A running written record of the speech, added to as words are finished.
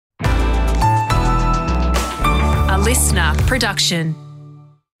listener production.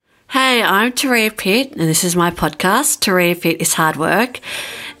 Hey, I'm Turia Pitt, and this is my podcast, Turia Pitt is Hard Work.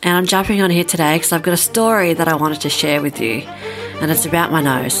 And I'm jumping on here today because I've got a story that I wanted to share with you, and it's about my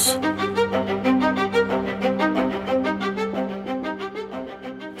nose.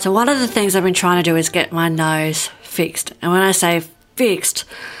 So one of the things I've been trying to do is get my nose fixed. And when I say fixed,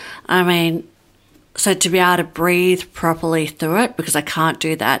 I mean, so to be able to breathe properly through it, because I can't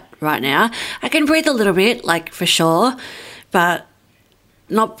do that right now. I can breathe a little bit, like for sure, but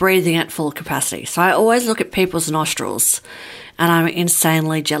not breathing at full capacity. So I always look at people's nostrils and I'm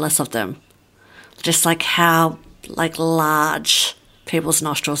insanely jealous of them. Just like how large people's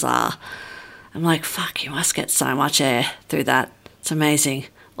nostrils are. I'm like, fuck, you must get so much air through that. It's amazing.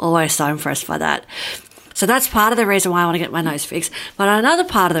 Always so impressed by that. So that's part of the reason why I want to get my nose fixed. But another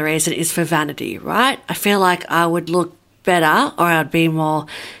part of the reason is for vanity, right? I feel like I would look better, or I'd be more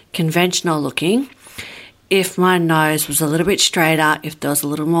conventional looking if my nose was a little bit straighter, if there was a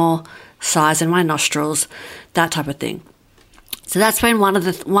little more size in my nostrils, that type of thing. So that's been one of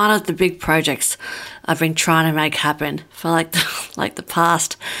the big projects I've been trying to make happen for like the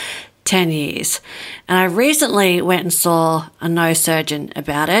past 10 years. And I recently went and saw a nose surgeon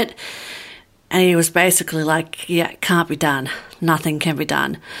about it, and he was basically like, yeah, it can't be done. Nothing can be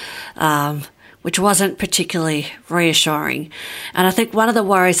done. Which wasn't particularly reassuring. And I think one of the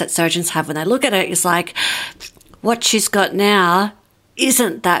worries that surgeons have when they look at it is like, what she's got now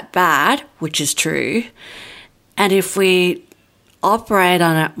isn't that bad, which is true. And if we operate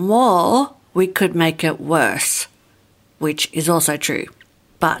on it more, we could make it worse, which is also true.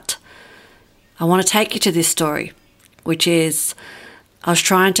 But I want to take you to this story, which is I was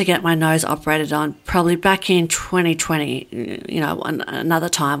trying to get my nose operated on probably back in 2020, another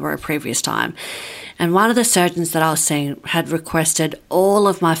time or a previous time. And one of the surgeons that I was seeing had requested all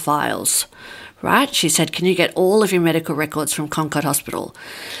of my files, right? She said, can you get all of your medical records from Concord Hospital?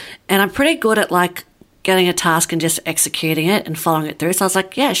 And I'm pretty good at getting a task and just executing it and following it through. So I was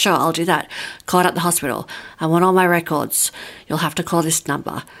like, yeah, sure, I'll do that. Called up the hospital. I want all my records. You'll have to call this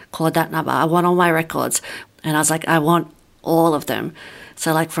number. Call that number. I want all my records. And I was like, I want all of them.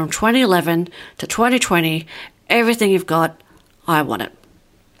 So from 2011 to 2020, everything you've got, I want it.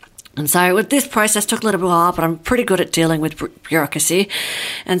 And so with this process took a little while, but I'm pretty good at dealing with bureaucracy.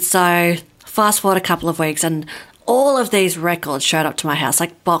 And so fast forward a couple of weeks and all of these records showed up to my house,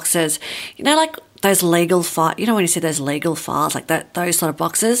 like boxes, those legal files, when you see those legal files, those sort of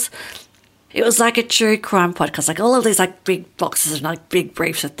boxes. It was like a true crime podcast, all of these big boxes and big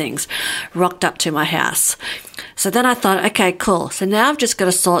briefs of things rocked up to my house. So then I thought, okay, cool. So now I've just got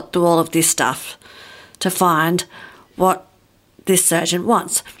to sort through all of this stuff to find what this surgeon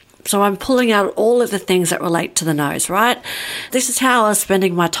wants. So I'm pulling out all of the things that relate to the nose, right? This is how I was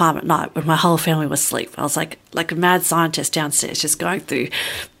spending my time at night when my whole family was asleep. I was like a mad scientist downstairs just going through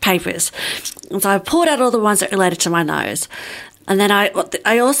papers. And so I pulled out all the ones that related to my nose. And then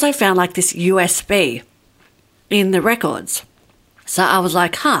I also found this USB in the records. So I was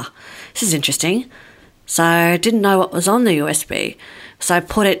like, this is interesting. So I didn't know what was on the USB. So I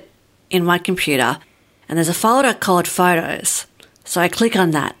put it in my computer and there's a folder called Photos. So I click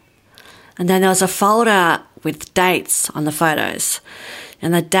on that. And then there was a folder with dates on the photos.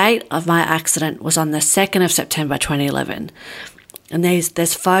 And the date of my accident was on the 2nd of September 2011. And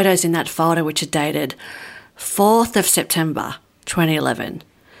there's photos in that folder which are dated 4th of September 2011.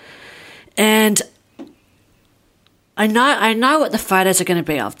 And I know what the photos are going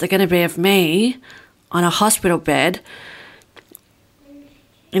to be of. They're going to be of me on a hospital bed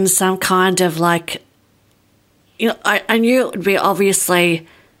in some kind of I knew it would be obviously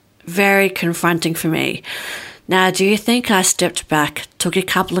very confronting for me. Now, do you think I stepped back, took a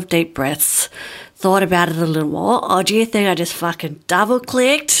couple of deep breaths, thought about it a little more, or do you think I just fucking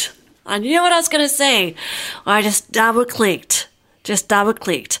double-clicked? I knew what I was going to say. I just double-clicked.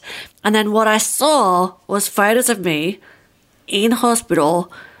 And then what I saw was photos of me in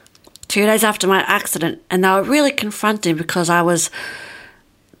hospital 2 days after my accident, and they were really confronting because I was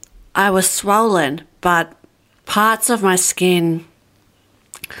swollen, but parts of my skin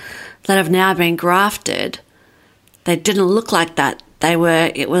that have now been grafted, they didn't look like that.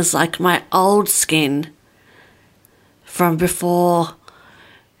 It was like my old skin from before.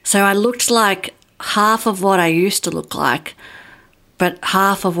 So I looked like half of what I used to look like, but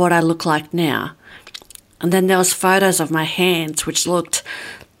half of what I look like now. And then there was photos of my hands, which looked,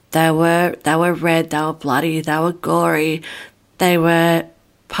 they were red, they were bloody, they were gory, they were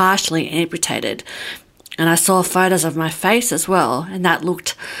partially amputated. And I saw photos of my face as well, and that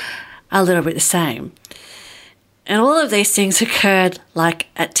looked a little bit the same. And all of these things occurred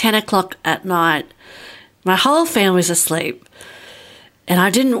at 10 o'clock at night My whole family's asleep. And I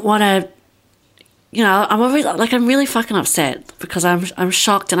didn't want to, I'm really fucking upset because I'm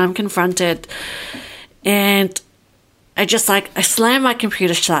shocked and I'm confronted. And I slam my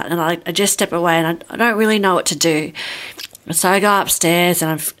computer shut and I just step away and I don't really know what to do. And so I go upstairs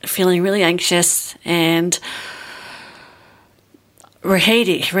and I'm feeling really anxious, and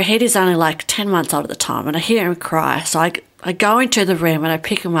Rahiti's only like 10 months old at the time, and I hear him cry. So I go into the room and I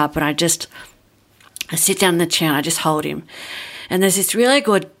pick him up and I sit down in the chair and I just hold him. And there's this really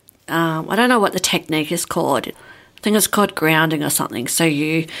good, I don't know what the technique is called. I think it's called grounding or something. So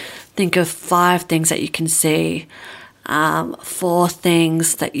you think of 5 things that you can see, 4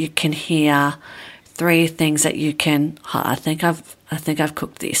 things that you can hear, 3 things that you can, I think I've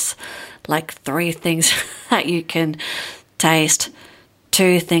cooked this, like 3 things that you can taste,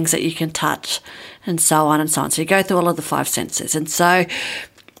 2 things that you can touch, and so on and so on. So you go through all of the 5 senses. And so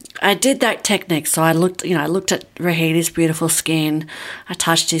I did that technique. So I looked at Rahiti's beautiful skin. I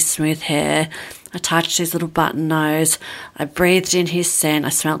touched his smooth hair. I touched his little button nose. I breathed in his scent. I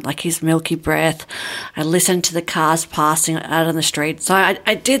smelled like his milky breath. I listened to the cars passing out on the street. So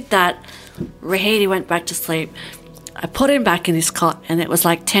I did that. Rahiti went back to sleep. I put him back in his cot and it was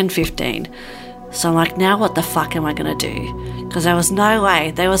like 10:15. So I'm like, now what the fuck am I going to do? Because there was no way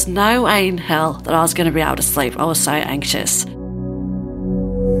in hell that I was going to be able to sleep. I was so anxious.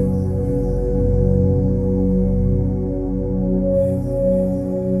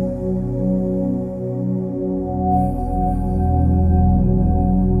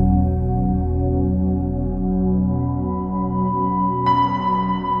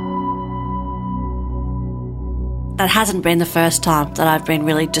 That hasn't been the first time that I've been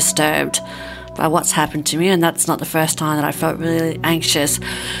really disturbed by what's happened to me, and that's not the first time that I felt really anxious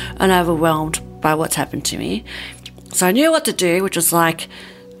and overwhelmed by what's happened to me. So I knew what to do, which was like,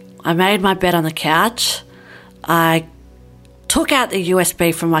 I made my bed on the couch. I took out the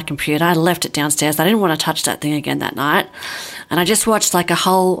USB from my computer. I left it downstairs. I didn't want to touch that thing again that night. And I just watched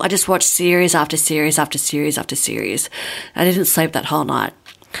series after series after series after series. I didn't sleep that whole night.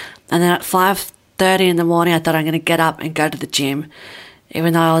 And then at 5:30 in the morning, I thought I'm going to get up and go to the gym.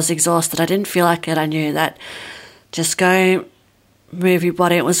 Even though I was exhausted, I didn't feel like it. I knew that just go move your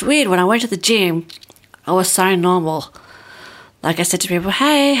body. It was weird. When I went to the gym, I was so normal. Like I said to people,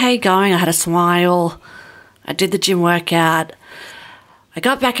 hey, how you going? I had a smile. I did the gym workout. I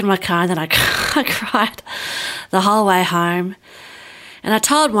got back in my car and then I cried the whole way home. And I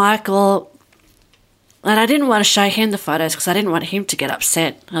told Michael that I didn't want to show him the photos because I didn't want him to get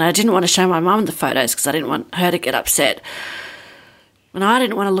upset. And I didn't want to show my mum the photos because I didn't want her to get upset. And I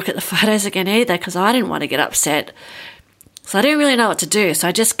didn't want to look at the photos again either because I didn't want to get upset. So I didn't really know what to do. So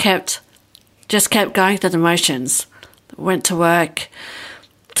I just kept going through the motions. Went to work,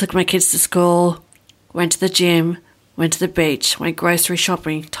 took my kids to school, went to the gym, went to the beach, went grocery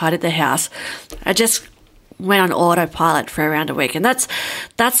shopping, tidied the house. I just went on autopilot for around a week. And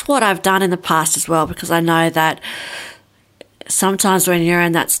that's what I've done in the past as well, because I know that sometimes when you're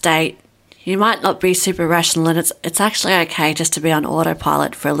in that state, you might not be super rational, and it's actually okay just to be on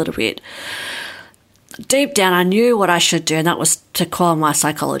autopilot for a little bit. Deep down, I knew what I should do, and that was to call my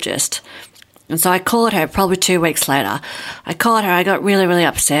psychologist. And so I called her probably 2 weeks later. I called her. I got really, really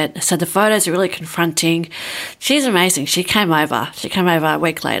upset. I said, the photos are really confronting. She's amazing. She came over a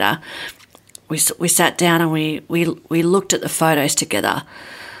week later. We sat down and we looked at the photos together.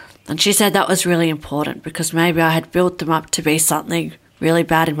 And she said that was really important because maybe I had built them up to be something really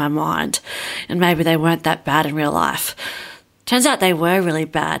bad in my mind, and maybe they weren't that bad in real life. Turns out they were really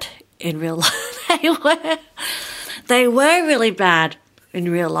bad in real life. They were really bad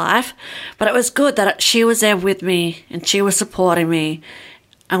in real life, but it was good that she was there with me and she was supporting me,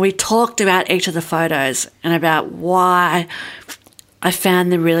 and we talked about each of the photos and about why I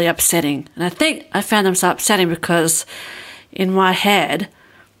found them really upsetting. And I think I found them so upsetting because in my head,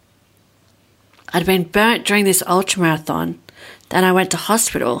 I'd been burnt during this ultramarathon. Then I went to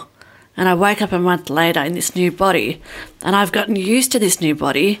hospital and I woke up a month later in this new body, and I've gotten used to this new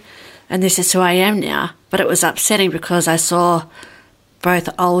body and this is who I am now. But it was upsetting because I saw both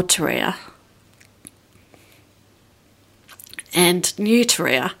old Turia and new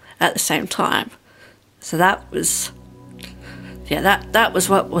Turia at the same time. So that was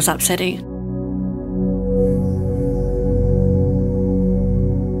what was upsetting.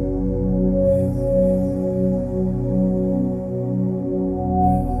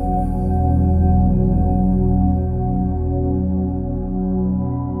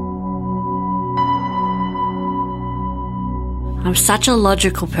 I'm such a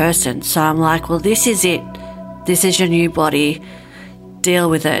logical person, so I'm like, well, this is it. This is your new body. Deal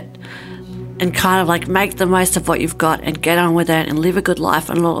with it. and kind of like make the most of what you've got and get on with it and live a good life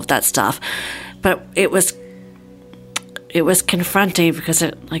and all of that stuff. But it was confronting because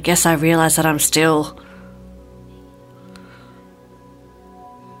I guess I realised that I'm still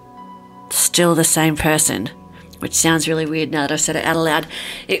the same person, which sounds really weird now that I've said it out aloud.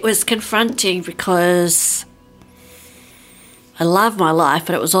 It was confronting because I love my life,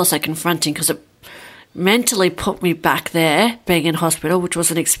 but it was also confronting because it mentally put me back there, being in hospital, which was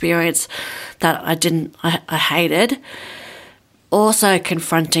an experience that I hated. Also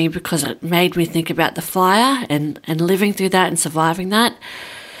confronting because it made me think about the fire and living through that and surviving that.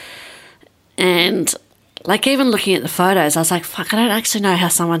 And like even looking at the photos, I was like, fuck, I don't actually know how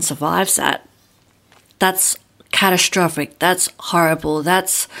someone survives that. That's catastrophic. That's horrible.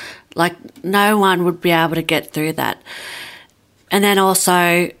 That's like no one would be able to get through that. And then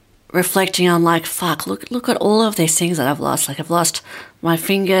also reflecting on like, fuck, look at all of these things that I've lost. Like I've lost my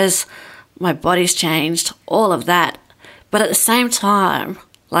fingers, my body's changed, all of that. But at the same time,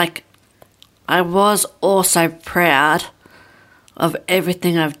 like I was also proud of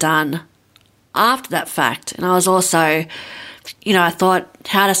everything I've done after that fact. And I was also, I thought,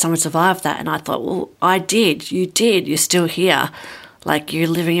 how does someone survive that? And I thought, well, I did. You did. You're still here. Like you're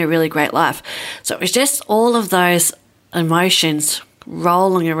living a really great life. So it was just all of those emotions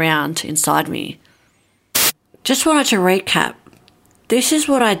rolling around inside me. Just wanted to recap. This is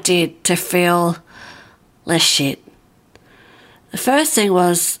what I did to feel less shit. The first thing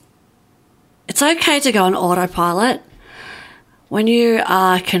was, it's okay to go on autopilot. When you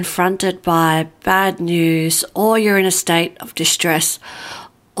are confronted by bad news or you're in a state of distress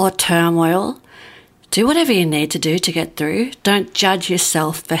or turmoil, do whatever you need to do to get through. Don't judge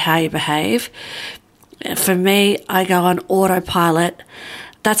yourself for how you behave. For me, I go on autopilot.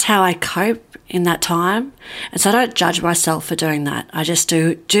 That's how I cope in that time. And so I don't judge myself for doing that. I just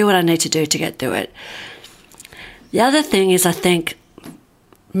do what I need to do to get through it. The other thing is, I think,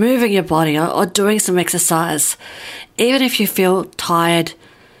 moving your body or doing some exercise, even if you feel tired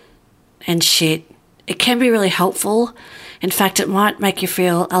and shit, it can be really helpful. In fact, it might make you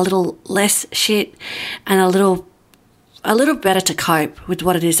feel a little less shit and a little better to cope with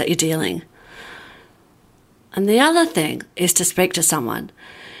what it is that you're dealing. And the other thing is to speak to someone.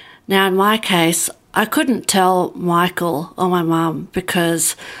 Now, in my case, I couldn't tell Michael or my mum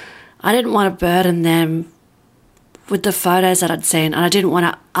because I didn't want to burden them with the photos that I'd seen, and I didn't want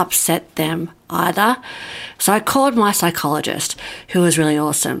to upset them either. So I called my psychologist, who was really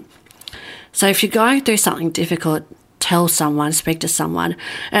awesome. So if you're going through something difficult, tell someone, speak to someone.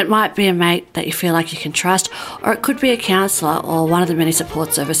 It might be a mate that you feel like you can trust, or it could be a counsellor or one of the many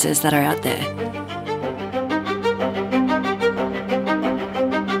support services that are out there.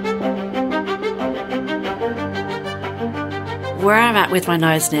 Where I'm at with my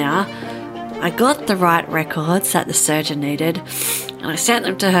nose now, I got the right records that the surgeon needed, and I sent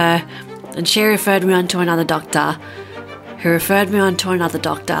them to her, and she referred me on to another doctor, who referred me on to another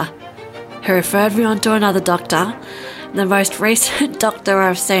doctor, who referred me on to another doctor. The most recent doctor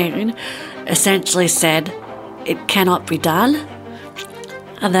I've seen essentially said it cannot be done,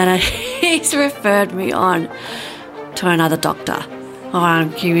 and then he's referred me on to another doctor who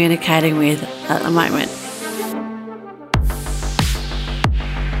I'm communicating with at the moment.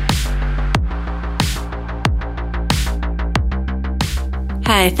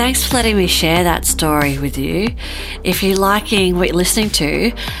 Hey, thanks for letting me share that story with you. If you're liking what you're listening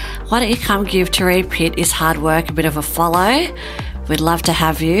to, why don't you come give Turia Pitt is hard work a bit of a follow? We'd love to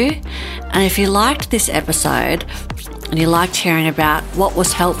have you. And if you liked this episode and you liked hearing about what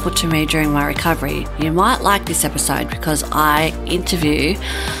was helpful to me during my recovery, you might like this episode because I interview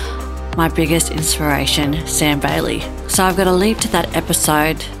my biggest inspiration, Sam Bailey. So I've got a link to that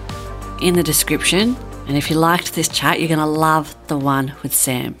episode in the description. And if you liked this chat, you're going to love the one with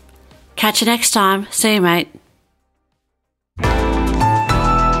Sam. Catch you next time. See you, mate.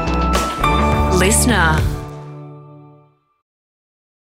 Listener.